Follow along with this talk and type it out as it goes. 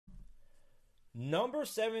number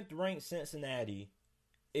 7th ranked Cincinnati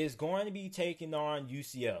is going to be taking on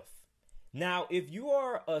UCF. Now, if you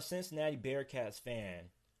are a Cincinnati Bearcats fan,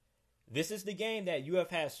 this is the game that you have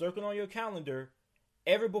had circled on your calendar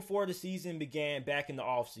ever before the season began back in the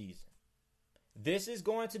offseason. This is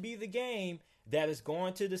going to be the game that is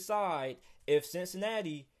going to decide if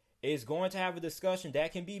Cincinnati is going to have a discussion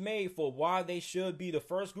that can be made for why they should be the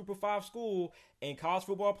first Group of 5 school in college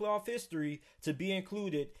football playoff history to be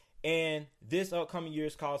included in this upcoming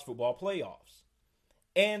year's college football playoffs.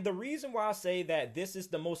 And the reason why I say that this is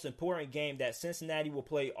the most important game that Cincinnati will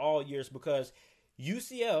play all year is because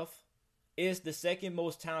UCF is the second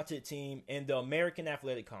most talented team in the American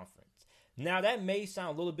Athletic Conference. Now, that may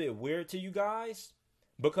sound a little bit weird to you guys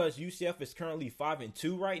because UCF is currently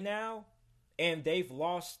 5-2 right now, and they've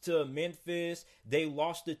lost to Memphis, they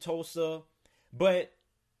lost to Tulsa, but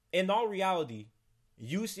in all reality,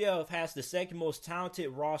 UCF has the second most talented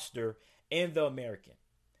roster in the American.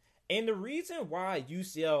 And the reason why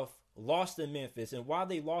UCF lost to Memphis and why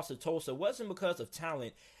they lost to Tulsa wasn't because of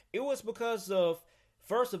talent. It was because of,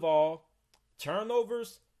 first of all,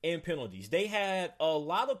 turnovers and penalties. They had a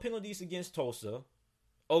lot of penalties against Tulsa,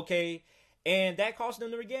 okay, and that cost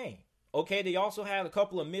them the game. Okay, they also had a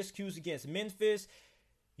couple of miscues against Memphis.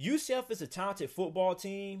 UCF is a talented football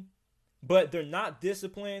team, but they're not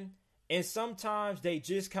disciplined, and sometimes they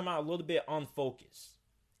just come out a little bit unfocused.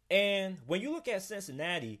 And when you look at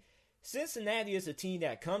Cincinnati, Cincinnati is a team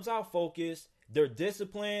that comes out focused, they're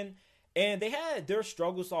disciplined, and they had their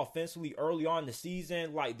struggles offensively early on in the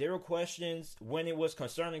season. Like, there were questions when it was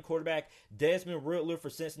concerning quarterback Desmond Ridder for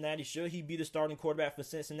Cincinnati. Should he be the starting quarterback for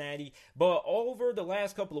Cincinnati? But over the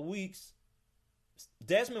last couple of weeks,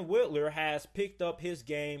 Desmond Ridder has picked up his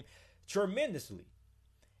game tremendously.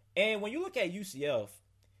 And when you look at UCF,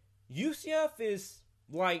 UCF is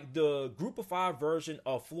like the Group of 5 version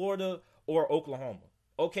of Florida or Oklahoma.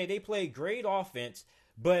 Okay, they play great offense,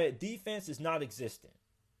 but defense is not existent.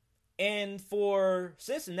 And for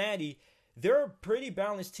Cincinnati, they're a pretty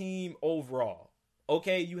balanced team overall.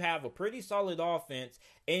 Okay, you have a pretty solid offense,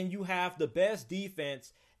 and you have the best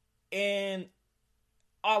defense. And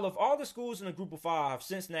out of all the schools in the Group of 5,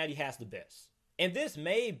 Cincinnati has the best. And this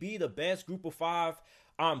may be the best Group of 5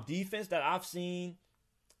 defense that I've seen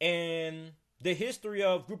in the history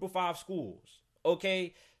of Group of 5 schools.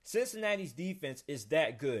 Okay, Cincinnati's defense is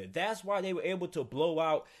that good. That's why they were able to blow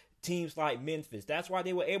out teams like Memphis. That's why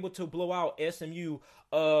they were able to blow out SMU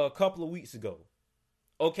a couple of weeks ago.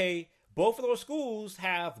 Okay, both of those schools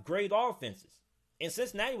have great offenses, and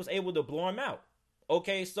Cincinnati was able to blow them out.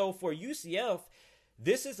 Okay, so for UCF,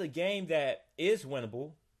 this is a game that is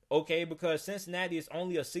winnable. Okay, because Cincinnati is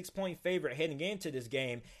only a 6-point favorite heading into this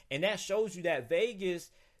game, and that shows you that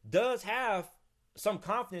Vegas does have some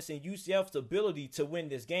confidence in UCF's ability to win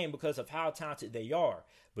this game because of how talented they are.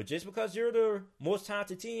 But just because you're the most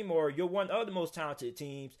talented team or you're one of the most talented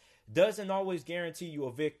teams doesn't always guarantee you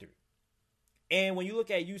a victory. And when you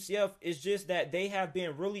look at UCF, it's just that they have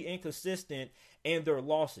been really inconsistent in their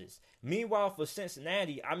losses. Meanwhile, for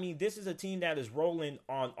Cincinnati, I mean, this is a team that is rolling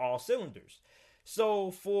on all cylinders.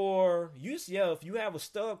 So for UCF, you have a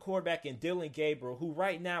stud quarterback in Dillon Gabriel, who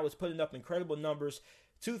right now is putting up incredible numbers.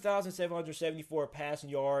 2,774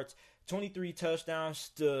 passing yards, 23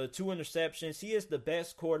 touchdowns to 2 interceptions. He is the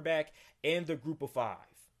best quarterback in the Group of 5.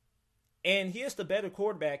 And he is the better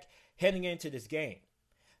quarterback heading into this game.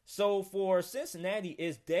 So for Cincinnati,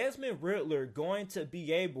 is Desmond Ridder going to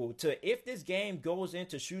be able to, if this game goes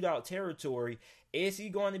into shootout territory, is he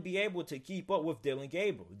going to be able to keep up with Dillon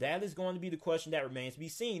Gabriel? That is going to be the question that remains to be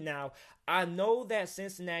seen. Now, I know that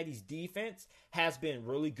Cincinnati's defense has been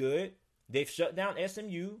really good. They've shut down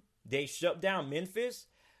SMU. They shut down Memphis.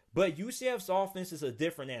 But UCF's offense is a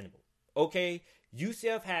different animal. Okay?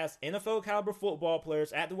 UCF has NFL caliber football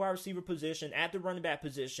players at the wide receiver position, at the running back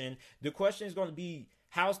position. The question is going to be,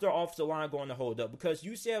 how's their offensive line going to hold up? Because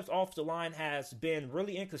UCF's offensive line has been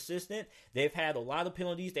really inconsistent. They've had a lot of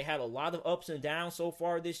penalties. They had a lot of ups and downs so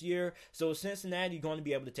far this year. So Cincinnati going to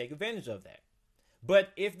be able to take advantage of that.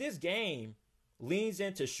 But if this game leans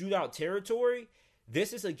into shootout territory,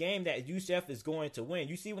 this is a game that UCF is going to win.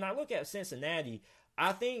 You see, when I look at Cincinnati,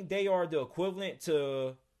 I think they are the equivalent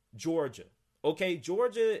to Georgia. Okay,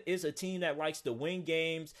 Georgia is a team that likes to win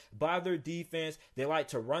games by their defense. They like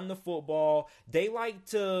to run the football. They like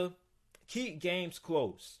to keep games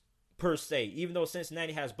close, per se, even though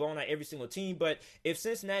Cincinnati has blown out every single team. But if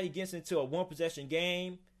Cincinnati gets into a one-possession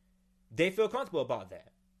game, they feel comfortable about that.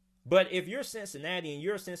 But if you're Cincinnati and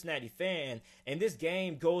you're a Cincinnati fan and this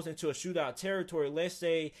game goes into a shootout territory, let's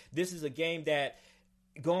say this is a game that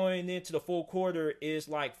going into the full quarter is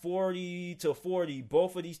like 40-40.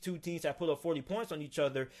 Both of these two teams have put up 40 points on each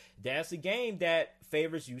other. That's a game that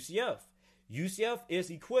favors UCF. UCF is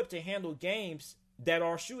equipped to handle games that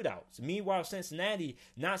are shootouts. Meanwhile, Cincinnati,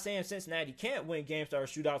 not saying Cincinnati can't win games that are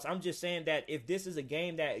shootouts. I'm just saying that if this is a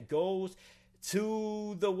game that goes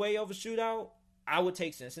to the way of a shootout, I would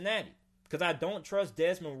take Cincinnati. Because I don't trust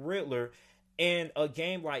Desmond Riddler in a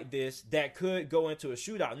game like this that could go into a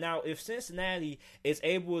shootout. Now, if Cincinnati is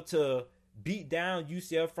able to beat down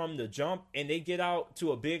UCF from the jump and they get out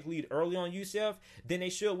to a big lead early on UCF, then they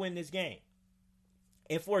should win this game.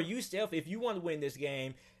 And for UCF, if you want to win this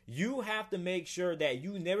game, you have to make sure that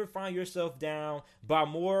you never find yourself down by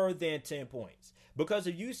more than 10 points. Because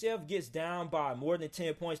if UCF gets down by more than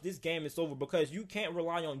 10 points, this game is over, because you can't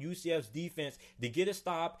rely on UCF's defense to get a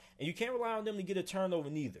stop, and you can't rely on them to get a turnover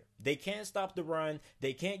neither. They can't stop the run,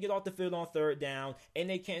 they can't get off the field on third down, and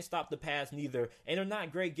they can't stop the pass neither, and they're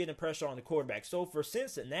not great getting pressure on the quarterback. So for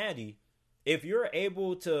Cincinnati, if you're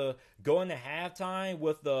able to go into halftime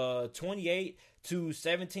with a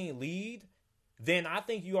 28-17 lead, then I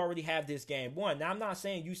think you already have this game won. Now, I'm not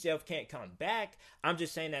saying UCF can't come back. I'm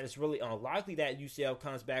just saying that it's really unlikely that UCF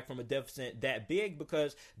comes back from a deficit that big,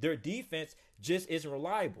 because their defense just isn't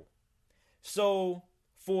reliable. So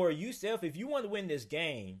for UCF, if you want to win this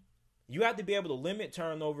game, you have to be able to limit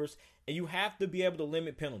turnovers, and you have to be able to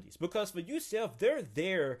limit penalties. Because for UCF, they're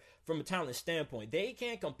there from a talent standpoint. They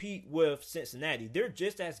can't compete with Cincinnati. They're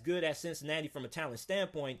just as good as Cincinnati from a talent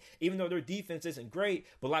standpoint, even though their defense isn't great.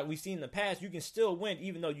 But like we've seen in the past, you can still win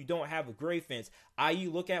even though you don't have a great defense, i.e.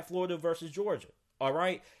 look at Florida versus Georgia. All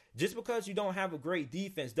right? Just because you don't have a great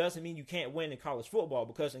defense doesn't mean you can't win in college football,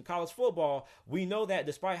 because in college football, we know that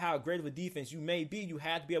despite how great of a defense you may be, you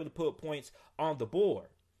have to be able to put points on the board.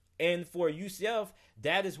 And for UCF,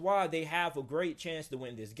 that is why they have a great chance to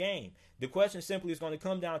win this game. The question simply is going to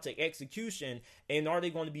come down to execution, and are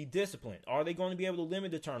they going to be disciplined? Are they going to be able to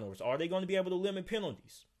limit the turnovers? Are they going to be able to limit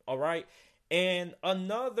penalties? All right. And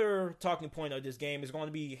another talking point of this game is going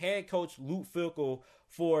to be head coach Luke Fickell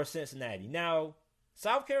for Cincinnati. Now,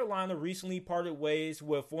 South Carolina recently parted ways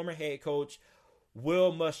with former head coach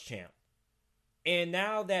Will Muschamp. And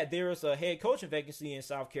now that there is a head coaching vacancy in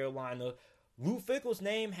South Carolina, Luke Fickell's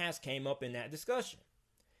name has came up in that discussion.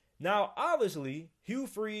 Now, obviously, Hugh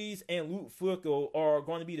Freeze and Luke Fickell are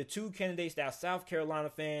going to be the two candidates that South Carolina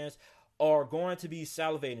fans are going to be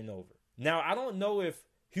salivating over. Now, I don't know if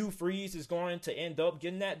Hugh Freeze is going to end up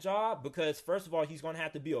getting that job, because first of all, he's going to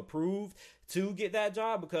have to be approved to get that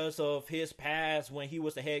job because of his past when he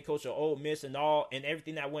was the head coach of Ole Miss and all, and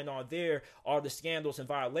everything that went on there, all the scandals and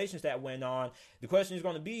violations that went on. The question is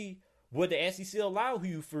going to be, would the SEC allow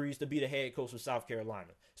Hugh Freeze to be the head coach of South Carolina?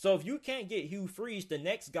 So if you can't get Hugh Freeze, the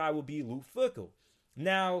next guy will be Luke Fickell.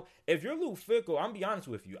 Now, if you're Luke Fickell, I'm going to be honest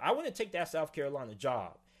with you, I wouldn't take that South Carolina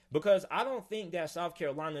job, because I don't think that South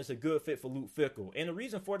Carolina is a good fit for Luke Fickell. And the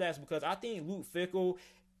reason for that is because I think Luke Fickell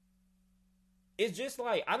is just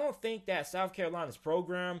like, I don't think that South Carolina's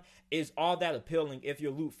program is all that appealing if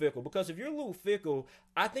you're Luke Fickell. Because if you're Luke Fickell,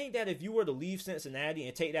 I think that if you were to leave Cincinnati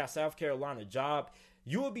and take that South Carolina job,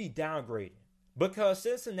 you would be downgraded, because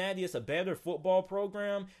Cincinnati is a better football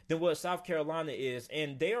program than what South Carolina is,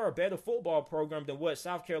 and they are a better football program than what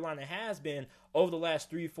South Carolina has been over the last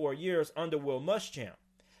 3-4 years under Will Muschamp.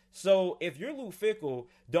 So if you're Luke Fickell,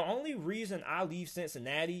 the only reason I leave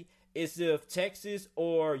Cincinnati is if Texas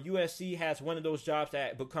or USC has one of those jobs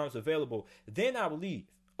that becomes available. Then I will leave,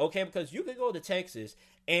 okay? Because you could go to Texas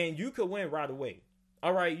and you could win right away.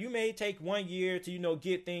 All right, you may take 1 year to,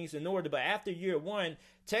 get things in order, but after year one,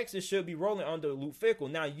 Texas should be rolling under Luke Fickell.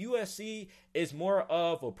 Now, USC is more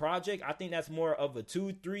of a project. I think that's more of a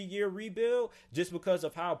 2-3 year rebuild, just because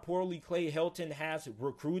of how poorly Clay Helton has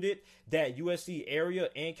recruited that USC area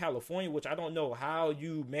in California, which I don't know how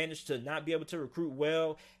you managed to not be able to recruit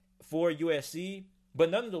well for USC. But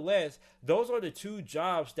nonetheless, those are the two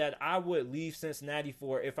jobs that I would leave Cincinnati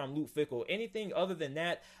for if I'm Luke Fickell. Anything other than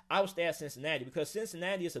that, I would stay at Cincinnati, because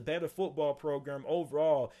Cincinnati is a better football program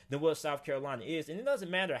overall than what South Carolina is. And it doesn't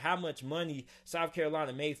matter how much money South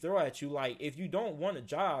Carolina may throw at you. Like, if you don't want a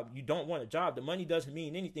job, you don't want a job. The money doesn't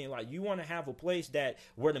mean anything. Like, you want to have a place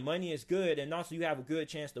where the money is good and also you have a good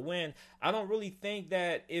chance to win. I don't really think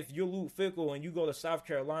that if you're Luke Fickell and you go to South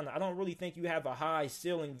Carolina, I don't really think you have a high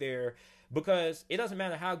ceiling there, because it doesn't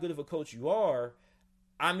matter how good of a coach you are.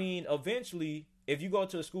 I mean, eventually if you go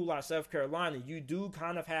to a school like South Carolina, you do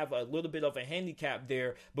kind of have a little bit of a handicap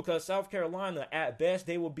there because South Carolina, at best,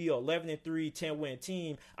 they will be an 11-3, 10-win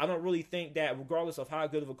team. I don't really think that regardless of how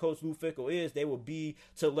good of a coach Lou Fickell is, they will be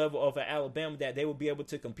to the level of an Alabama that they will be able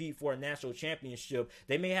to compete for a national championship.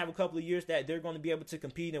 They may have a couple of years that they're going to be able to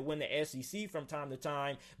compete and win the SEC from time to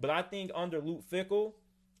time, but I think under Lou Fickell,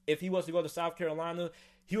 if he was to go to South Carolina,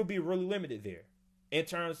 he would be really limited there in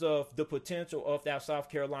terms of the potential of that South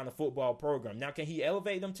Carolina football program. Now, can he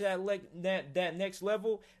elevate them to that next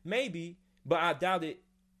level? Maybe, but I doubt it.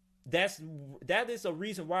 That is a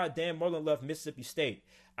reason why Dan Mullen left Mississippi State.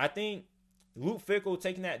 I think Luke Fickell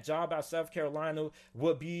taking that job out of South Carolina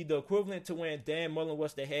would be the equivalent to when Dan Mullen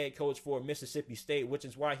was the head coach for Mississippi State, which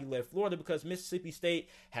is why he left Florida, because Mississippi State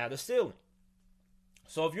had a ceiling.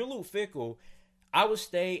 So if you're Luke Fickell, I would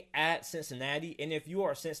stay at Cincinnati, and if you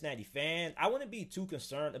are a Cincinnati fan, I wouldn't be too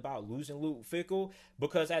concerned about losing Luke Fickell,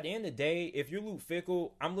 because at the end of the day, if you're Luke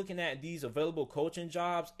Fickell, I'm looking at these available coaching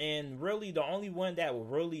jobs, and really the only one that will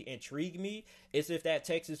really intrigue me is if that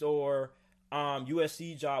Texas or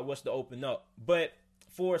USC job was to open up. But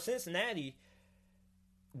for Cincinnati,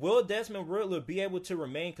 will Desmond Ridder be able to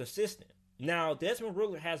remain consistent? Now, Desmond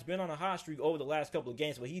Ridder has been on a hot streak over the last couple of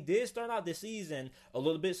games, but he did start out the season a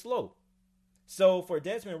little bit slow. So for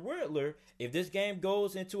Desmond Ridder, if this game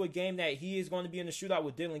goes into a game that he is going to be in the shootout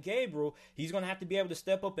with Dillon Gabriel, he's going to have to be able to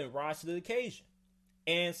step up and rise to the occasion.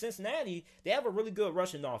 And Cincinnati, they have a really good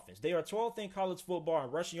rushing offense. They are 12th in college football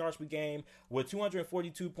in rushing yards per game with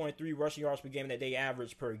 242.3 rushing yards per game that they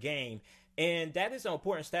average per game. And that is an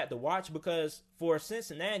important stat to watch, because for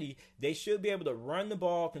Cincinnati, they should be able to run the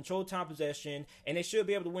ball, control time possession, and they should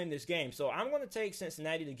be able to win this game. So I'm going to take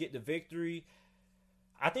Cincinnati to get the victory.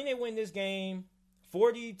 I think they win this game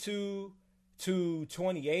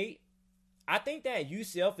 42-28. I think that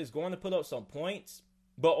UCF is going to put up some points,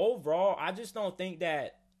 but overall, I just don't think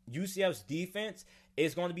that UCF's defense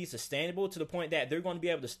is going to be sustainable to the point that they're going to be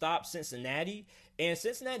able to stop Cincinnati. And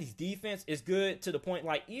Cincinnati's defense is good to the point,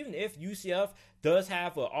 like, even if UCF does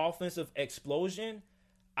have an offensive explosion,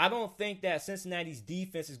 I don't think that Cincinnati's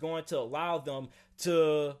defense is going to allow them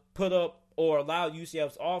to put up or allow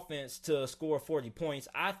UCF's offense to score 40 points.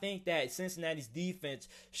 I think that Cincinnati's defense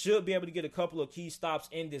should be able to get a couple of key stops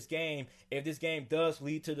in this game if this game does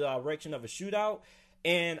lead to the direction of a shootout.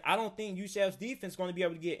 And I don't think UCF's defense is going to be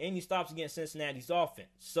able to get any stops against Cincinnati's offense.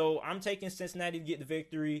 So I'm taking Cincinnati to get the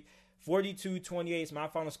victory. 42-28 is my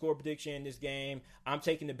final score prediction in this game. I'm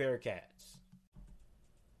taking the Bearcats.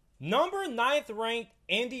 Number 9th ranked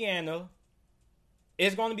Indiana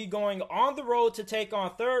is going to be going on the road to take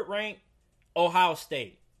on 3rd ranked Ohio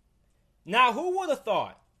State. Now, who would have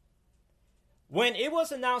thought when it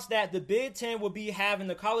was announced that the Big Ten would be having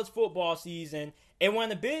the college football season, and when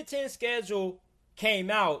the Big Ten schedule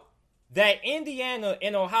came out, that Indiana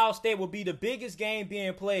and Ohio State would be the biggest game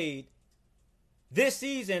being played this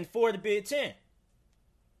season for the Big Ten?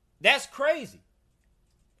 That's crazy.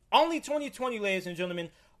 Only 2020, ladies and gentlemen,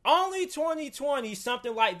 only 2020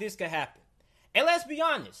 something like this could happen. And let's be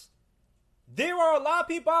honest, there are a lot of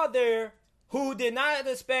people out there who did not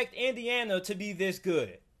expect Indiana to be this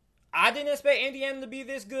good. I didn't expect Indiana to be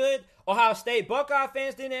this good. Ohio State Buckeye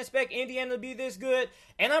fans didn't expect Indiana to be this good.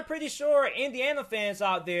 And I'm pretty sure Indiana fans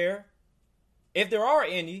out there, if there are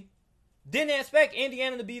any, didn't expect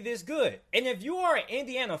Indiana to be this good. And if you are an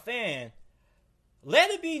Indiana fan,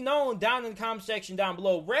 let it be known down in the comment section down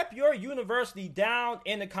below. Rep your university down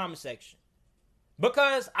in the comment section,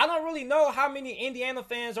 because I don't really know how many Indiana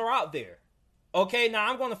fans are out there. Okay, now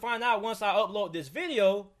I'm going to find out once I upload this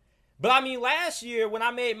video. But I mean, last year when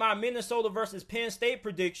I made my Minnesota versus Penn State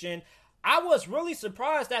prediction, I was really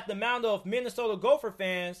surprised at the amount of Minnesota Gopher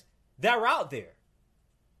fans that were out there.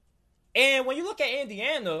 And when you look at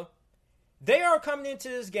Indiana, they are coming into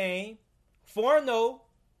this game 4-0.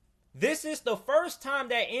 This is the first time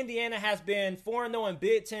that Indiana has been 4-0 in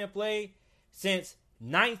Big Ten play since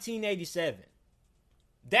 1987.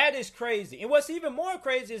 That is crazy. And what's even more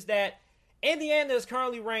crazy is that Indiana is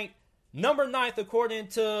currently ranked number 9th according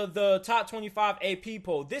to the top 25 AP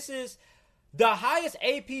poll. This is the highest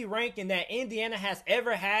AP ranking that Indiana has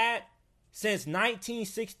ever had since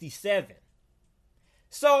 1967.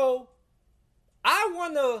 So I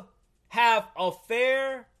want to have a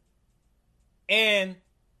fair and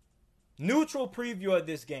neutral preview of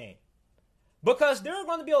this game, because there are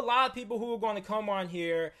going to be a lot of people who are going to come on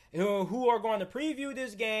here who are going to preview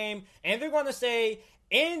this game, and they're going to say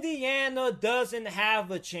Indiana doesn't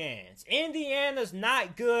have a chance. Indiana's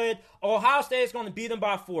not good. Ohio State is going to beat them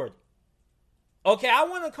by 40. Okay, I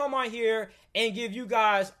want to come on here and give you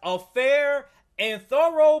guys a fair and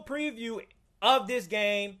thorough preview of this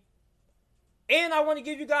game. And I want to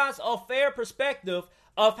give you guys a fair perspective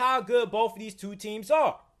of how good both of these two teams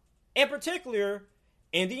are. In particular,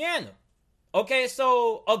 Indiana. Okay,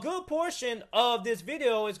 so a good portion of this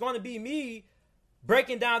video is going to be me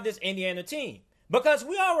breaking down this Indiana team. Because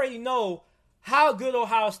we already know how good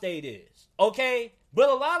Ohio State is. Okay? But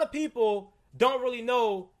a lot of people don't really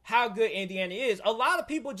know how good Indiana is. A lot of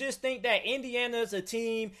people just think that Indiana is a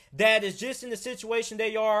team that is just in the situation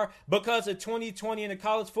they are because of 2020 and the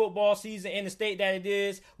college football season in the state that it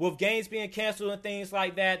is, with games being canceled and things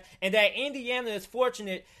like that, and that Indiana is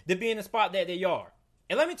fortunate to be in the spot that they are.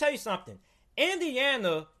 And let me tell you something.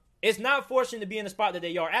 Indiana is not fortunate to be in the spot that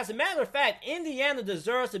they are. As a matter of fact, Indiana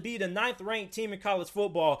deserves to be the 9th-ranked team in college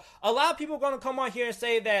football. A lot of people are going to come on here and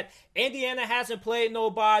say that Indiana hasn't played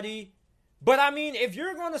nobody. But, I mean, if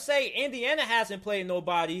you're going to say Indiana hasn't played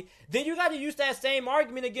nobody, then you got to use that same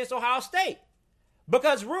argument against Ohio State.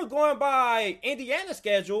 Because we're going by Indiana's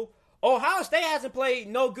schedule. Ohio State hasn't played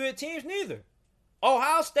no good teams neither.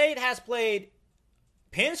 Ohio State has played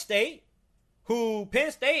Penn State, who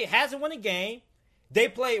Penn State hasn't won a game. They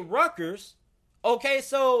played Rutgers. Okay,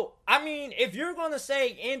 so, I mean, if you're going to say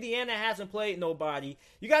Indiana hasn't played nobody,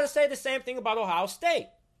 you got to say the same thing about Ohio State.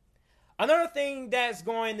 Another thing that's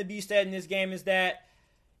going to be said in this game is that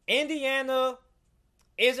Indiana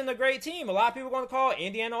isn't a great team. A lot of people are going to call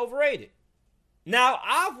Indiana overrated. Now,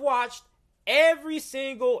 I've watched every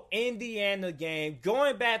single Indiana game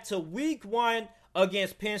going back to week 1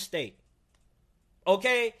 against Penn State.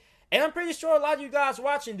 Okay? And I'm pretty sure a lot of you guys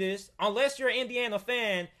watching this, unless you're an Indiana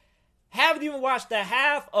fan, haven't even watched the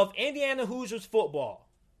half of Indiana Hoosiers football.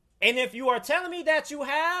 And if you are telling me that you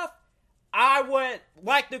have, I would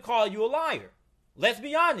like to call you a liar. Let's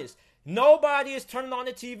be honest. Nobody is turning on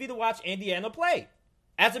the TV to watch Indiana play.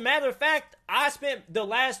 As a matter of fact, I spent the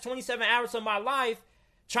last 27 hours of my life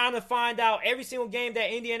trying to find out every single game that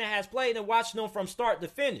Indiana has played and watching them from start to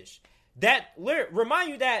finish. Remind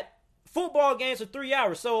you that football games are 3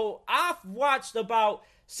 hours. So I've watched about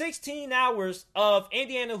 16 hours of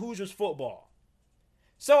Indiana Hoosiers football.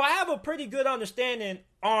 So I have a pretty good understanding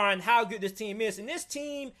on how good this team is. And this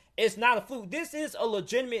team is not a fluke. This is a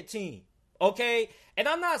legitimate team. Okay? And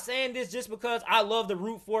I'm not saying this just because I love to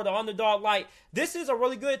root for the underdog. Like, this is a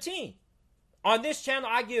really good team. On this channel,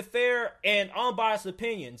 I give fair and unbiased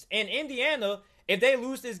opinions. And Indiana, if they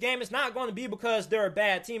lose this game, it's not going to be because they're a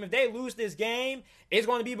bad team. If they lose this game, it's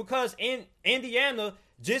going to be because Indiana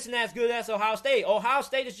just isn't as good as Ohio State. Ohio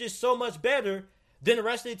State is just so much better than the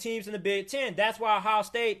rest of the teams in the Big Ten. That's why Ohio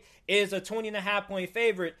State is a 20.5-point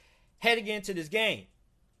favorite heading into this game.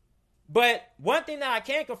 But one thing that I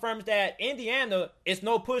can confirm is that Indiana is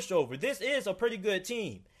no pushover. This is a pretty good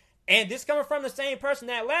team. And this coming from the same person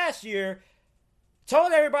that last year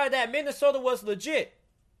told everybody that Minnesota was legit.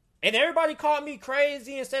 And everybody called me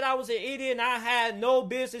crazy and said I was an idiot and I had no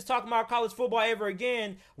business talking about college football ever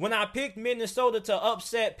again when I picked Minnesota to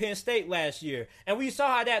upset Penn State last year. And we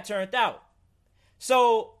saw how that turned out.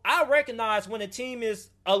 So I recognize when a team is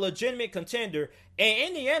a legitimate contender, and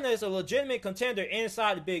Indiana is a legitimate contender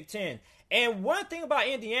inside the Big Ten. And one thing about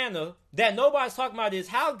Indiana that nobody's talking about is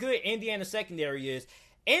how good Indiana's secondary is.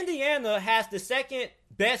 Indiana has the second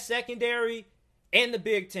best secondary in the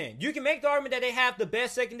Big Ten. You can make the argument that they have the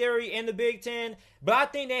best secondary in the Big Ten, but I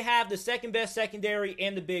think they have the second best secondary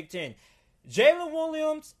in the Big Ten. Jalen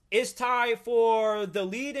Williams is tied for the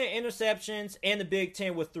lead in interceptions in the Big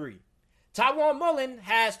Ten with 3. Tyrone Mullen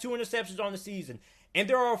has 2 interceptions on the season. And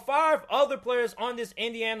there are 5 other players on this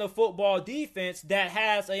Indiana football defense that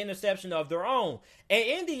has an interception of their own. And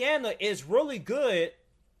Indiana is really good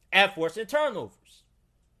at forcing turnovers.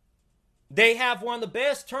 They have one of the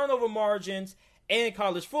best turnover margins in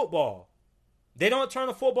college football. They don't turn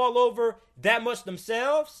the football over that much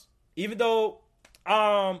themselves, even though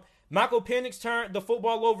Michael Penix turned the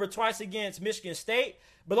football over twice against Michigan State.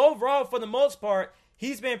 But overall, for the most part,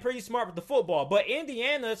 he's been pretty smart with the football. But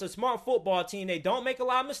Indiana is a smart football team. They don't make a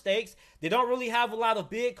lot of mistakes. They don't really have a lot of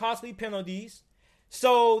big, costly penalties.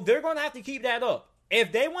 So they're going to have to keep that up.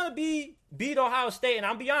 If they want to beat Ohio State, and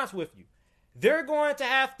I'll be honest with you, they're going to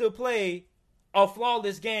have to play a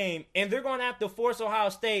flawless game, and they're going to have to force Ohio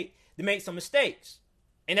State to make some mistakes.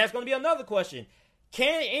 And that's going to be another question.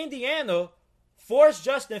 Can Indiana force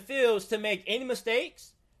Justin Fields to make any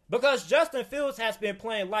mistakes? Because Justin Fields has been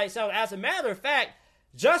playing lights out. As a matter of fact,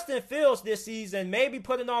 Justin Fields this season may be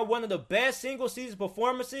putting on one of the best single-season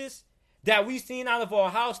performances that we've seen out of an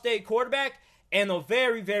Ohio State quarterback in a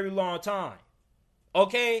very, very long time.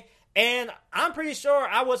 Okay? And I'm pretty sure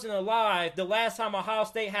I wasn't alive the last time Ohio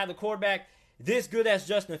State had a quarterback this good as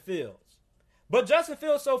Justin Fields. But Justin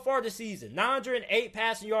Fields so far this season, 908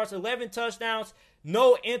 passing yards, 11 touchdowns,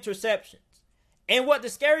 no interceptions. And what the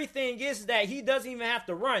scary thing is that he doesn't even have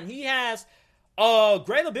to run. He has a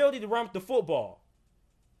great ability to run with the football.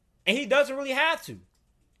 And he doesn't really have to.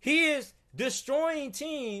 He is destroying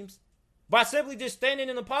teams by simply just standing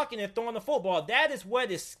in the pocket and throwing the football. That is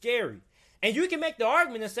what is scary. And you can make the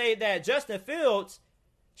argument and say that Justin Fields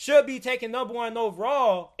should be taken number 1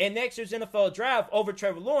 overall in next year's NFL draft over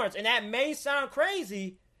Trevor Lawrence. And that may sound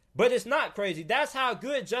crazy, but it's not crazy. That's how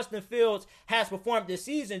good Justin Fields has performed this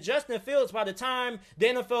season. Justin Fields, by the time the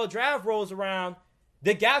NFL draft rolls around,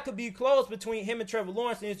 the gap could be closed between him and Trevor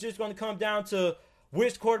Lawrence, and it's just going to come down to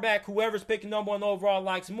which quarterback whoever's picking number 1 overall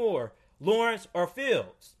likes more, Lawrence or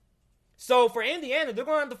Fields. So for Indiana, they're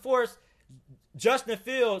going to have to force Justin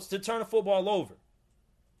Fields to turn the football over.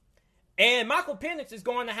 And Michael Penix is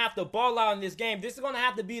going to have to ball out in this game. This is going to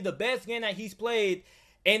have to be the best game that he's played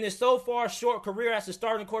in his so far short career as a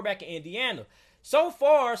starting quarterback in Indiana. So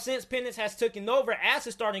far, since Penix has taken over as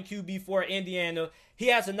a starting QB for Indiana, he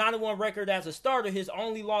has a 9-1 record as a starter. His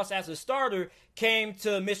only loss as a starter came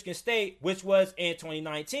to Michigan State, which was in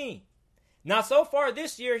 2019. Now, so far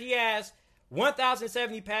this year, he has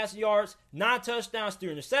 1,070 passing yards, 9 touchdowns, 3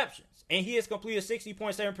 interceptions. And he has completed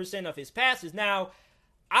 60.7% of his passes. Now,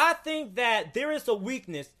 I think that there is a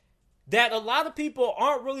weakness that a lot of people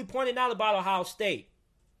aren't really pointing out about Ohio State.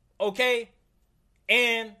 Okay?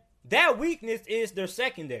 And that weakness is their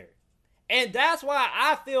secondary. And that's why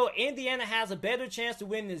I feel Indiana has a better chance to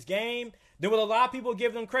win this game than what a lot of people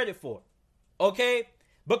give them credit for. Okay?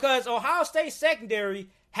 Because Ohio State's secondary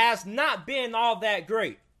has not been all that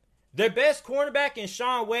great. Their best cornerback in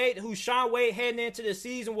Shaun Wade, who Shaun Wade heading into the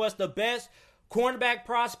season was the best cornerback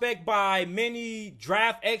prospect by many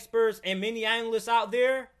draft experts and many analysts out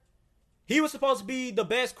there. He was supposed to be the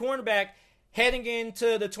best cornerback heading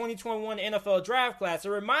into the 2021 NFL draft class. I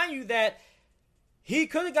remind you that he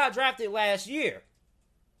could have got drafted last year.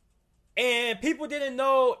 And people didn't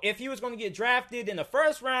know if he was going to get drafted in the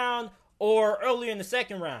first round or earlier in the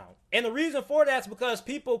second round. And the reason for that is because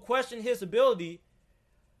people questioned his ability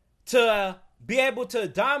to be able to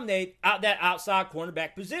dominate out that outside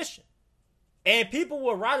cornerback position. And people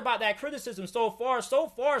were right about that criticism so far. So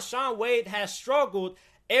far, Shaun Wade has struggled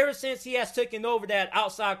ever since he has taken over that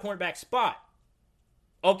outside cornerback spot.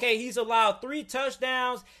 Okay, he's allowed 3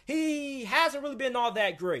 touchdowns. He hasn't really been all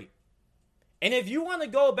that great. And if you want to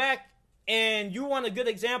go back and you want a good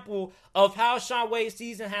example of how Shaun Wade's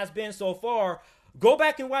season has been so far, go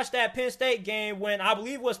back and watch that Penn State game when I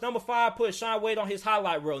believe it was number 5 put Shaun Wade on his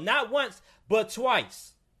highlight reel. Not once, but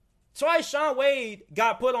twice. Twice Shaun Wade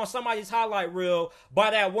got put on somebody's highlight reel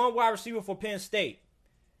by that one wide receiver for Penn State.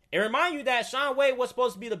 And remind you that Shaun Wade was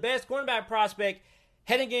supposed to be the best cornerback prospect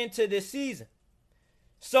heading into this season.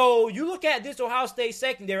 So you look at this Ohio State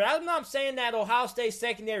secondary. I'm not saying that Ohio State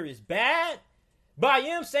secondary is bad, but I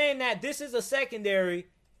am saying that this is a secondary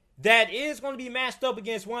that is going to be matched up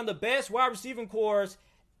against one of the best wide receiving corps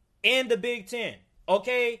in the Big Ten.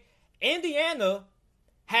 Okay? Indiana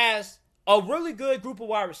has a really good group of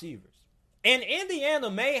wide receivers. And Indiana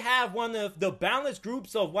may have one of the balanced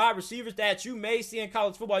groups of wide receivers that you may see in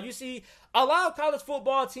college football. You see, a lot of college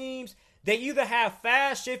football teams, they either have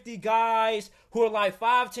fast, shifty guys who are like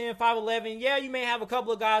 5'10", 5'11". Yeah, you may have a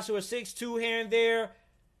couple of guys who are 6'2" here and there.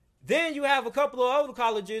 Then you have a couple of other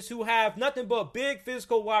colleges who have nothing but big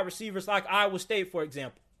physical wide receivers like Iowa State, for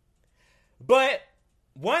example. But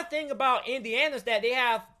one thing about Indiana is that they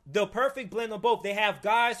have the perfect blend of both. They have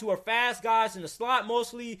guys who are fast guys in the slot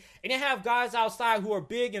mostly, and they have guys outside who are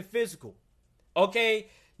big and physical. Okay?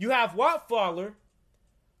 You have Walt Fuller,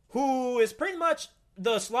 who is pretty much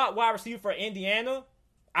the slot wide receiver for Indiana.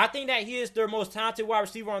 I think that he is their most talented wide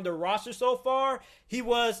receiver on their roster so far. He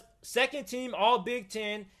was second team All Big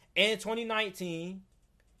Ten in 2019.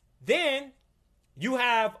 Then you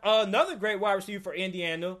have another great wide receiver for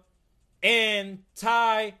Indiana, and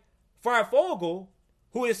Ty Farfogel,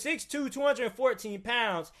 who is 6'2", 214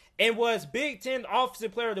 pounds, and was Big Ten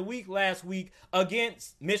Offensive Player of the Week last week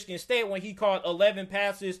against Michigan State when he caught 11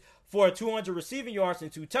 passes for 200 receiving yards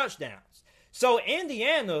and 2 touchdowns. So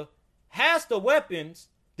Indiana has the weapons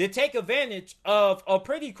to take advantage of a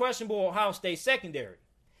pretty questionable Ohio State secondary.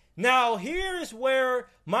 Now, here's where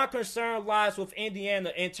my concern lies with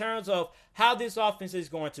Indiana in terms of how this offense is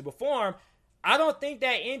going to perform. I don't think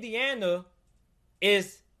that Indiana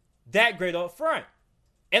is that great up front.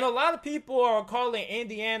 And a lot of people are calling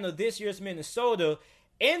Indiana this year's Minnesota.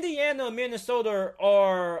 Indiana and Minnesota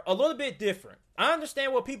are a little bit different. I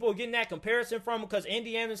understand where people are getting that comparison from because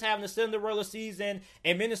Indiana's having a Cinderella season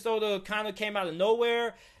and Minnesota kind of came out of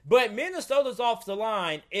nowhere. But Minnesota's offensive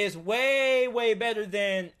line is way, way better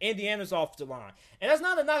than Indiana's offensive line. And that's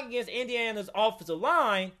not a knock against Indiana's offensive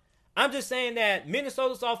line. I'm just saying that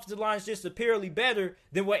Minnesota's offensive line is just superiorly better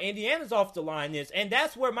than what Indiana's offensive line is. And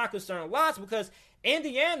that's where my concern lies, because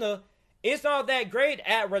Indiana is not that great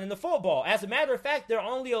at running the football. As a matter of fact, they're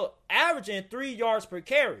only averaging 3 yards per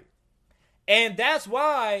carry. And that's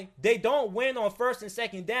why they don't win on first and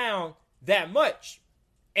second down that much.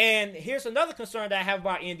 And here's another concern that I have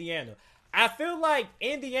about Indiana. I feel like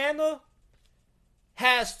Indiana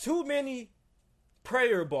has too many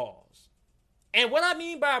prayer balls. And what I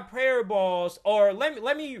mean by prayer balls, or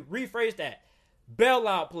let me rephrase that,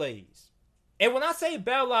 bailout plays. And when I say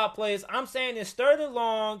bailout plays, I'm saying it's third and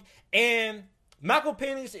long, and Michael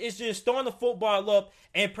Penix is just throwing the football up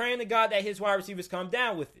and praying to God that his wide receivers come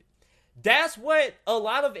down with it. That's what a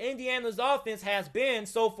lot of Indiana's offense has been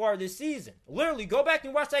so far this season. Literally, go back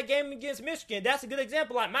and watch that game against Michigan. That's a good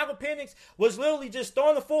example. Like, Michael Penix was literally just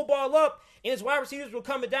throwing the football up, and his wide receivers were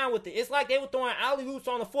coming down with it. It's like they were throwing alley-oops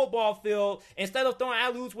on the football field. Instead of throwing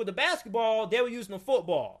alley-oops with the basketball, they were using the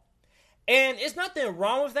football. And it's nothing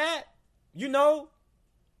wrong with that, you know.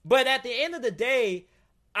 But at the end of the day,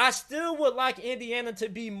 I still would like Indiana to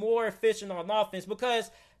be more efficient on offense,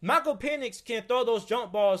 because Michael Penix can throw those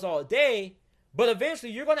jump balls all day, but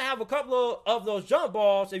eventually you're going to have a couple of those jump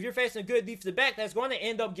balls, if you're facing a good defensive back, that's going to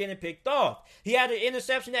end up getting picked off. He had an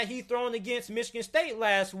interception that he thrown against Michigan State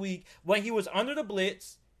last week when he was under the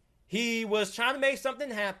blitz. He was trying to make something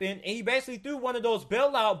happen, and he basically threw one of those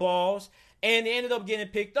bailout balls, and it ended up getting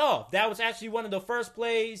picked off. That was actually one of the first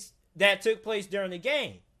plays that took place during the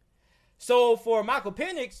game. So for Michael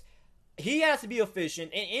Penix, he has to be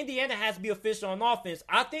efficient, and Indiana has to be efficient on offense.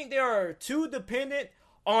 I think they are too dependent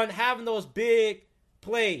on having those big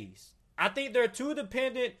plays. I think they're too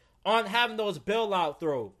dependent on having those bailout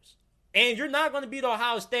throws. And you're not going to beat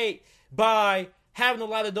Ohio State by having a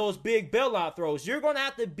lot of those big bailout throws. You're going to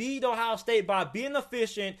have to beat Ohio State by being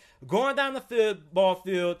efficient, going down the football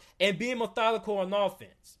field, and being methodical on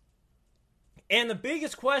offense. And the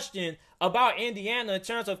biggest question about Indiana in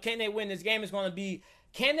terms of can they win this game is going to be,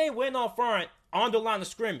 can they win up front on the line of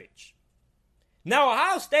scrimmage? Now,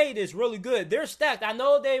 Ohio State is really good. They're stacked. I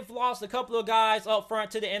know they've lost a couple of guys up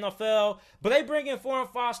front to the NFL, but they bring in 4 and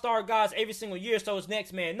 5 star guys every single year, so it's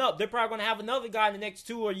next man up. They're probably going to have another guy in the next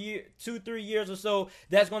 2-3 years or so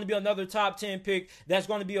that's going to be another top 10 pick that's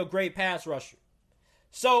going to be a great pass rusher.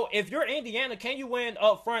 So if you're Indiana, can you win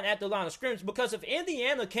up front at the line of scrimmage? Because if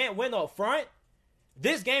Indiana can't win up front,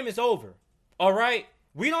 this game is over. All right?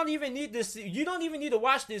 We don't even need to see, you don't even need to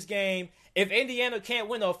watch this game if Indiana can't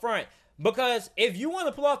win up front. Because if you want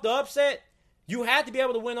to pull off the upset, you have to be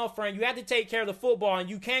able to win up front. You have to take care of the football, and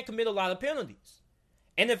you can't commit a lot of penalties.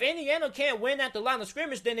 And if Indiana can't win at the line of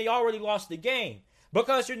scrimmage, then they already lost the game.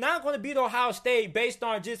 Because you're not going to beat Ohio State based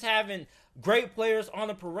on just having great players on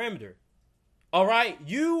the perimeter. All right?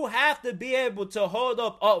 You have to be able to hold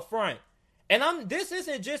up front. And this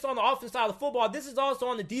isn't just on the offensive side of football. This is also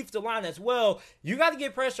on the defensive line as well. You got to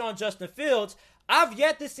get pressure on Justin Fields. I've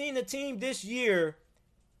yet to see the team this year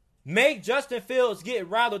make Justin Fields get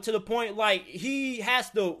rattled to the point like he has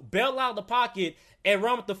to bail out the pocket and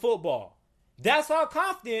run with the football. That's how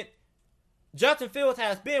confident Justin Fields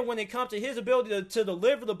has been when it comes to his ability to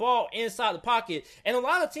deliver the ball inside the pocket. And a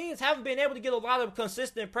lot of teams haven't been able to get a lot of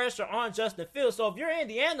consistent pressure on Justin Fields. So if you're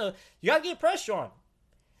Indiana, you got to get pressure on him.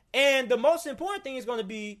 And the most important thing is going to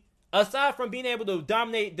be, aside from being able to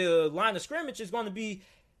dominate the line of scrimmage, is going to be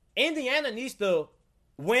Indiana needs to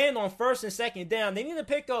win on first and second down. They need to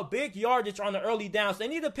pick up big yardage on the early downs. They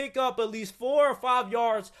need to pick up at least 4 or 5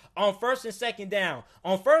 yards on first and second down.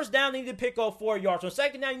 On first down, they need to pick up 4 yards. On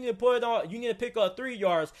second down, you need to pick up 3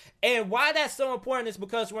 yards. And why that's so important is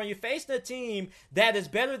because when you're facing a team that is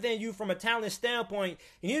better than you from a talent standpoint,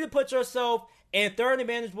 you need to put yourself in third and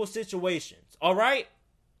manageable situations. All right?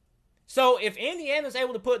 So if Indiana's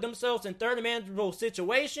able to put themselves in third and manageable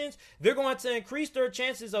situations, they're going to increase their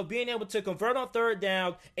chances of being able to convert on third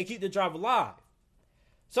down and keep the drive alive.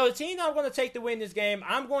 So the team I'm going to take to win this game,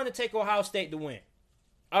 I'm going to take Ohio State to win.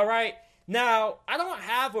 All right? Now, I don't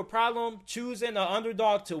have a problem choosing an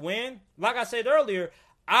underdog to win. Like I said earlier,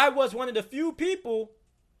 I was one of the few people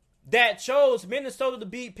that chose Minnesota to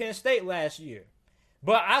beat Penn State last year.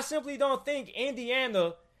 But I simply don't think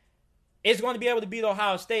Indiana is going to be able to beat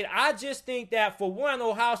Ohio State. I just think that, for one,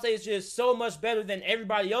 Ohio State is just so much better than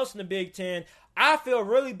everybody else in the Big Ten. I feel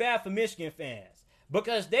really bad for Michigan fans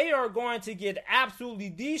because they are going to get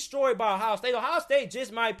absolutely destroyed by Ohio State. Ohio State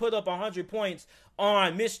just might put up 100 points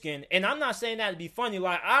on Michigan, and I'm not saying that to be funny.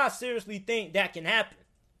 Like, I seriously think that can happen.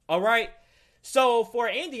 All right? So for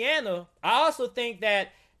Indiana, I also think that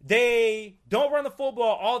they don't run the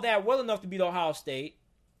football all that well enough to beat Ohio State.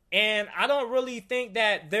 And I don't really think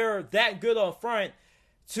that they're that good up front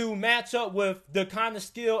to match up with the kind of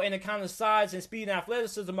skill and the kind of size and speed and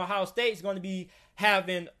athleticism Ohio State is going to be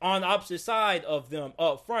having on the opposite side of them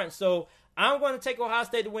up front. So I'm going to take Ohio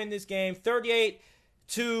State to win this game 38-20.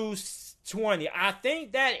 I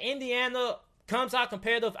think that Indiana comes out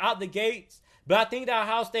competitive out the gates, but I think that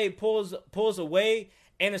Ohio State pulls away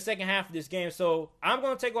in the second half of this game. So I'm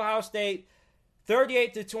going to take Ohio State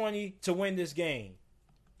 38-20 to win this game.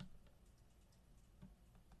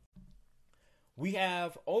 We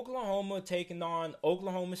have Oklahoma taking on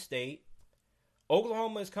Oklahoma State.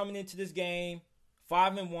 Oklahoma is coming into this game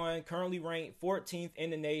 5-1, currently ranked 14th in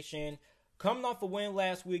the nation, coming off a win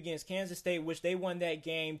last week against Kansas State, which they won that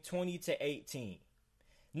game 20-18.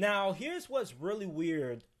 Now, here's what's really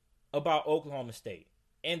weird about Oklahoma State,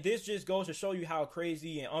 and this just goes to show you how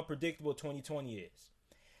crazy and unpredictable 2020 is.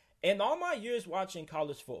 In all my years watching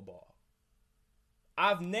college football,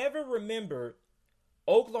 I've never remembered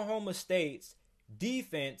Oklahoma State's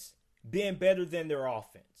defense being better than their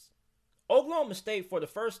offense. Oklahoma State, for the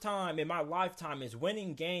first time in my lifetime, is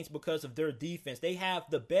winning games because of their defense. They have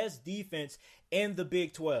the best defense in the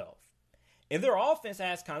Big 12. And their offense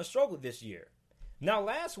has kind of struggled this year. Now,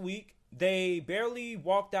 last week, they barely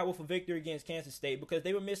walked out with a victory against Kansas State because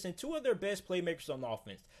they were missing two of their best playmakers on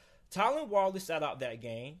offense. Tylan Wallace sat out that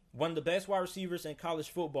game, one of the best wide receivers in college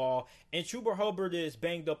football, and Chuba Hubbard is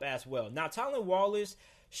banged up as well. Now, Tylan Wallace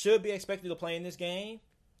should be expected to play in this game.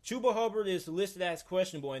 Chuba Hubbard is listed as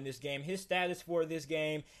questionable in this game. His status for this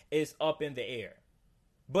game is up in the air.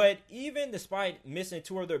 But even despite missing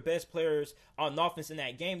two of their best players on offense in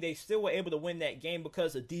that game, they still were able to win that game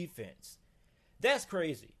because of defense. That's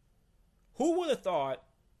crazy. Who would have thought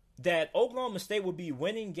that Oklahoma State would be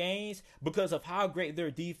winning games because of how great their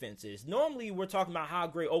defense is? Normally, we're talking about how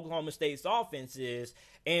great Oklahoma State's offense is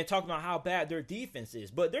and talking about how bad their defense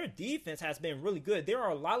is. But their defense has been really good. There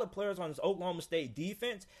are a lot of players on this Oklahoma State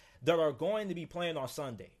defense that are going to be playing on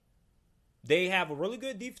Sunday. They have a really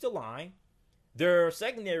good defensive line. Their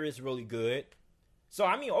secondary is really good. So,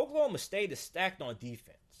 I mean, Oklahoma State is stacked on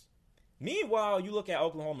defense. Meanwhile, you look at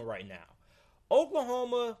Oklahoma right now.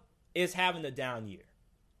 Oklahoma is having a down year.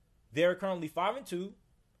 They're currently 5-2,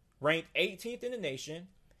 ranked 18th in the nation,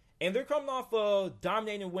 and they're coming off a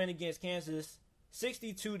dominating win against Kansas,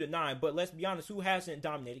 62-9. But let's be honest, who hasn't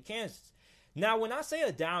dominated Kansas? Now, when I say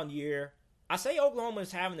a down year, I say Oklahoma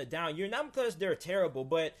is having a down year, not because they're terrible,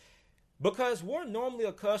 but because we're normally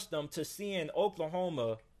accustomed to seeing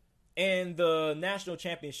Oklahoma in the national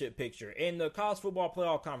championship picture, in the college football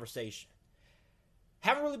playoff conversation.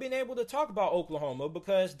 Haven't really been able to talk about Oklahoma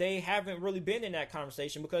because they haven't really been in that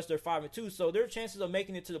conversation because they're 5-2. So their chances of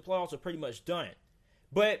making it to the playoffs are pretty much done.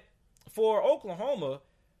 But for Oklahoma,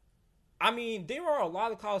 I mean, there are a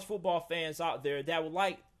lot of college football fans out there that would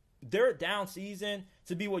like their down season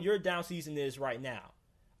to be what your down season is right now.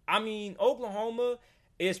 I mean, Oklahoma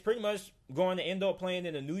is pretty much going to end up playing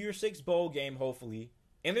in a New Year's Six bowl game, hopefully.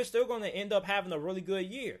 And they're still going to end up having a really good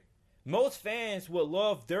year. Most fans would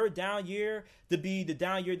love their down year to be the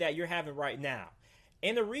down year that you're having right now.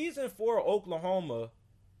 And the reason for Oklahoma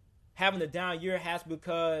having a down year has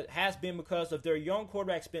been because of their young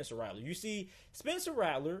quarterback, Spencer Rattler. You see, Spencer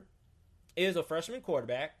Rattler is a freshman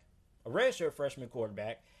quarterback, a redshirt freshman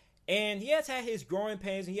quarterback, and he has had his growing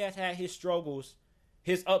pains and he has had his struggles,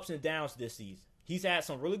 his ups and downs this season. He's had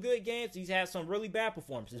some really good games. He's had some really bad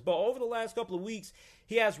performances. But over the last couple of weeks,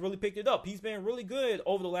 he has really picked it up. He's been really good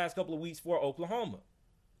over the last couple of weeks for Oklahoma.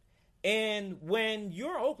 And when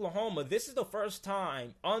you're Oklahoma, this is the first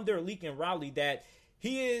time under Lincoln Riley that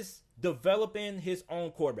he is developing his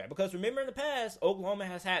own quarterback. Because remember in the past, Oklahoma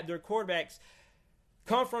has had their quarterbacks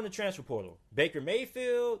come from the transfer portal. Baker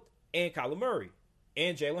Mayfield and Kyler Murray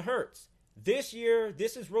and Jalen Hurts. This year,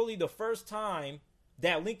 this is really the first time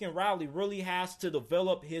that Lincoln Riley really has to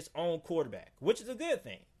develop his own quarterback, which is a good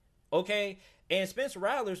thing, okay? And Spencer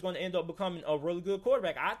Rattler is going to end up becoming a really good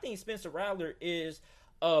quarterback. I think Spencer Rattler is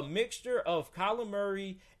a mixture of Kyler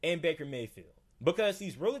Murray and Baker Mayfield because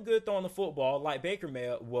he's really good throwing the football like Baker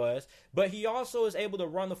was, but he also is able to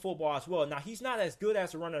run the football as well. Now, he's not as good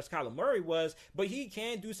as a runner as Kyler Murray was, but he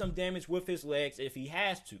can do some damage with his legs if he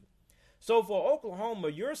has to. So for Oklahoma,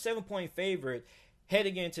 you're a 7-point favorite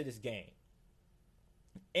heading into this game.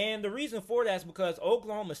 And the reason for that is because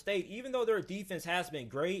Oklahoma State, even though their defense has been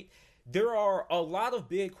great, there are a lot of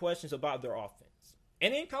big questions about their offense.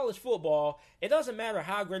 And in college football, it doesn't matter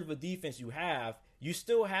how great of a defense you have, you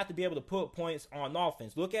still have to be able to put points on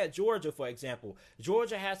offense. Look at Georgia, for example.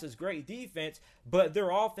 Georgia has this great defense, but their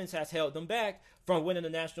offense has held them back from winning the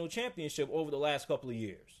national championship over the last couple of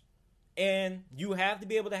years. And you have to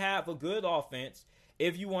be able to have a good offense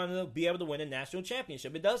if you want to be able to win a national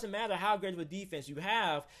championship. It doesn't matter how great of a defense you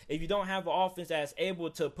have if you don't have an offense that's able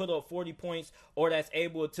to put up 40 points or that's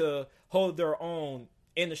able to hold their own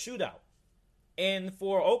in the shootout. And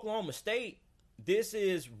for Oklahoma State, this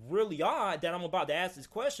is really odd that I'm about to ask this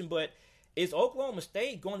question, but is Oklahoma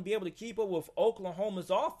State going to be able to keep up with Oklahoma's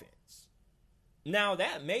offense? Now,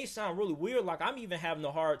 that may sound really weird, like I'm even having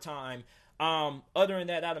a hard time uttering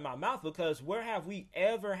that out of my mouth, because where have we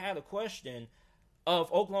ever had a question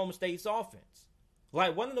of Oklahoma State's offense?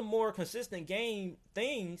 Like, one of the more consistent game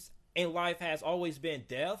things in life has always been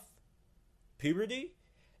death, puberty,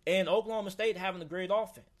 and Oklahoma State having a great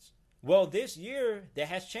offense. Well, this year, that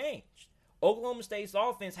has changed. Oklahoma State's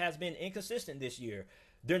offense has been inconsistent this year.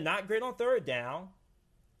 They're not great on third down.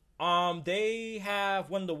 They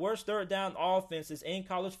have one of the worst third down offenses in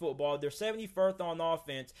college football. They're 71st on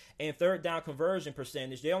offense and third down conversion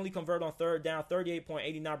percentage. They only convert on third down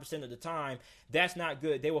 38.89% of the time. That's not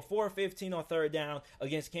good. They were 4-15 on third down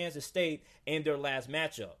against Kansas State in their last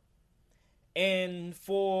matchup. And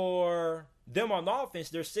for them on offense,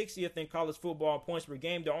 they're 60th in college football in points per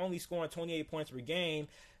game. They're only scoring 28 points per game.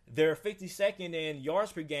 They're 52nd in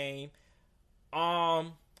yards per game.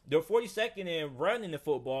 They're 42nd in running the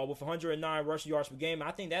football with 109 rushing yards per game.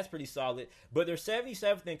 I think that's pretty solid. But they're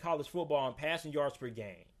 77th in college football in passing yards per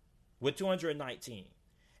game with 219.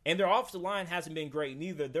 And their offensive line hasn't been great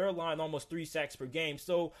neither. They're allowing almost 3 sacks per game.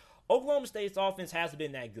 So Oklahoma State's offense hasn't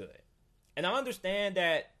been that good. And I understand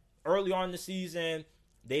that early on in the season,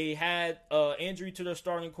 they had an injury to their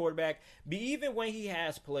starting quarterback. But even when he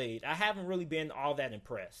has played, I haven't really been all that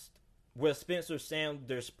impressed with Spencer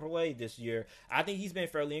Sanders' play this year. I think he's been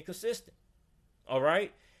fairly inconsistent. All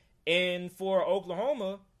right? And for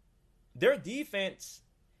Oklahoma, their defense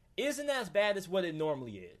isn't as bad as what it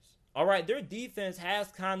normally is. All right? Their defense has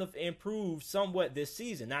kind of improved somewhat this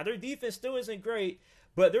season. Now, their defense still isn't great,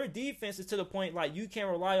 but their defense is to the point like you can't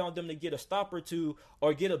rely on them to get a stop or two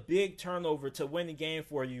or get a big turnover to win the game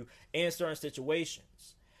for you in certain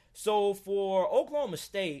situations. So for Oklahoma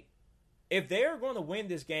State, if they're going to win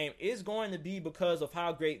this game, it's going to be because of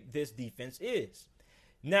how great this defense is.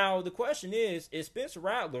 Now, the question is Spencer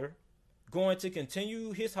Rattler going to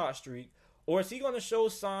continue his hot streak, or is he going to show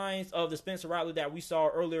signs of the Spencer Rattler that we saw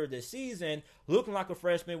earlier this season, looking like a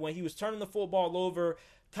freshman when he was turning the football over,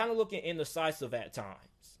 kind of looking indecisive at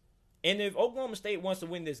times? And if Oklahoma State wants to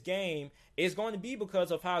win this game, it's going to be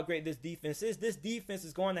because of how great this defense is. This defense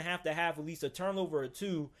is going to have at least a turnover or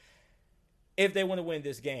two if they want to win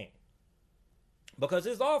this game. Because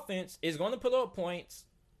his offense is going to put up points,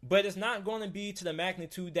 but it's not going to be to the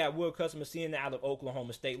magnitude that we're accustomed to seeing out of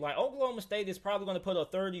Oklahoma State. Like, Oklahoma State is probably going to put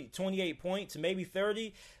up 28 points, maybe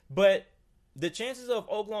 30, but the chances of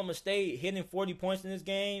Oklahoma State hitting 40 points in this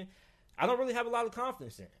game, I don't really have a lot of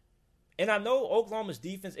confidence in. And I know Oklahoma's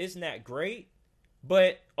defense isn't that great,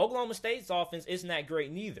 but Oklahoma State's offense isn't that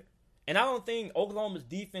great neither. And I don't think Oklahoma's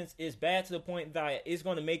defense is bad to the point that it's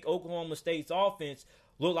going to make Oklahoma State's offense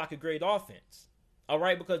look like a great offense. All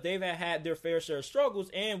right, because they've had their fair share of struggles,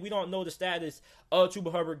 and we don't know the status of Chuba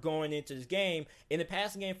Hubbard going into this game. And the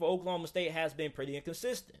passing game for Oklahoma State has been pretty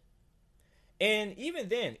inconsistent. And even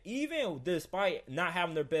then, even despite not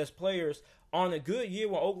having their best players, on a good year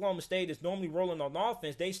when Oklahoma State is normally rolling on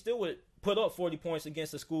offense, they still would put up 40 points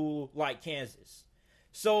against a school like Kansas.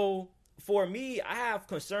 So for me, I have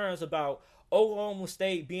concerns about Oklahoma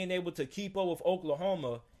State being able to keep up with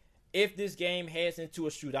Oklahoma if this game heads into a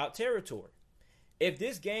shootout territory. If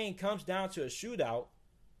this game comes down to a shootout,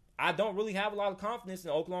 I don't really have a lot of confidence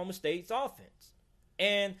in Oklahoma State's offense.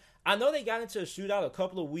 And I know they got into a shootout a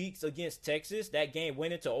couple of weeks against Texas. That game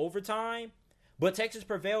went into overtime, but Texas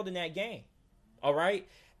prevailed in that game. All right?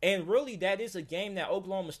 And really, that is a game that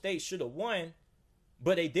Oklahoma State should have won,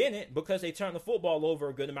 but they didn't because they turned the football over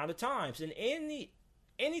a good amount of times. And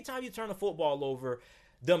anytime you turn the football over,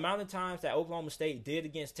 the amount of times that Oklahoma State did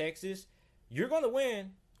against Texas, you're going to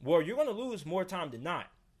win. Well, you're going to lose more time than not.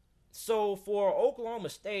 So for Oklahoma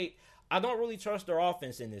State, I don't really trust their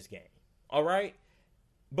offense in this game. All right?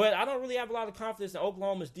 But I don't really have a lot of confidence in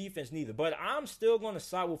Oklahoma's defense neither. But I'm still going to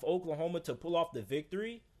side with Oklahoma to pull off the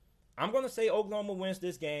victory. I'm going to say Oklahoma wins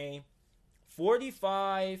this game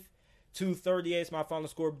 45-38 is my final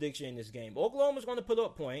score prediction in this game. Oklahoma's going to put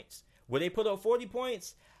up points. Will they put up 40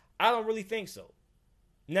 points? I don't really think so.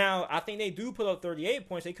 Now, I think they do put up 38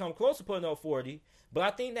 points. They come close to putting up 40. But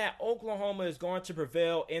I think that Oklahoma is going to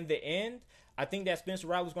prevail in the end. I think that Spencer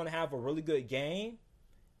Rattler is going to have a really good game.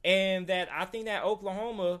 And that I think that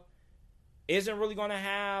Oklahoma isn't really going to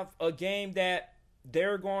have a game that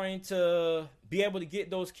they're going to be able to get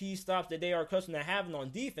those key stops that they are accustomed to having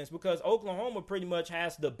on defense, because Oklahoma pretty much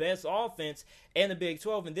has the best offense in the Big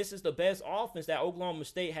 12, and this is the best offense that Oklahoma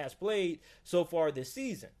State has played so far this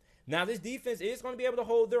season. Now, this defense is going to be able to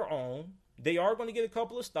hold their own. They are going to get a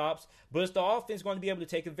couple of stops, but it's the offense going to be able to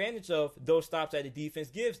take advantage of those stops that the defense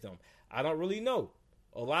gives them. I don't really know.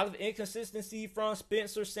 A lot of inconsistency from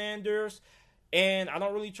Spencer Sanders, and I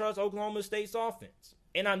don't really trust Oklahoma State's offense.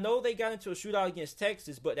 And I know they got into a shootout against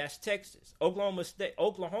Texas, but that's Texas.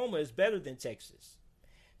 Oklahoma is better than Texas.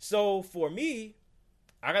 So for me,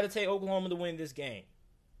 I got to take Oklahoma to win this game.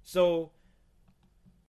 So